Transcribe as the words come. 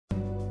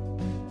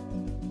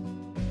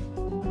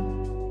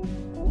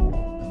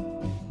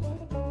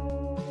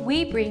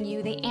we bring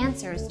you the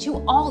answers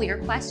to all your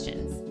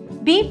questions.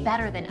 Be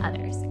better than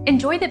others.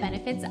 Enjoy the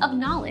benefits of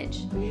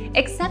knowledge.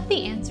 Accept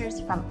the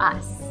answers from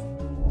us.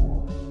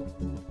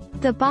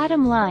 The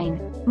bottom line,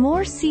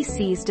 more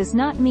cc's does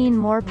not mean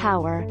more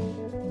power.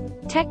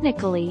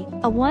 Technically,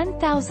 a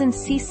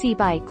 1000cc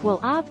bike will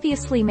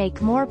obviously make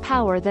more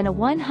power than a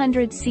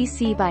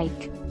 100cc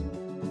bike.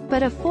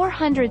 But a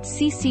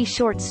 400cc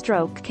short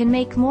stroke can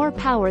make more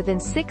power than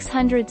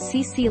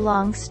 600cc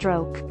long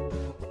stroke.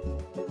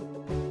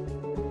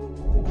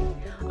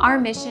 Our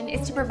mission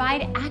is to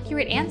provide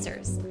accurate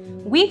answers.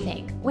 We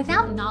think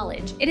without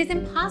knowledge, it is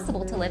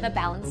impossible to live a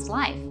balanced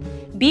life.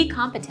 Be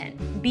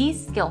competent, be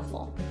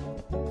skillful.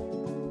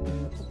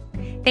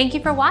 Thank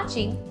you for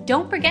watching.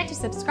 Don't forget to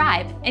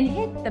subscribe and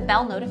hit the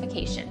bell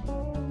notification.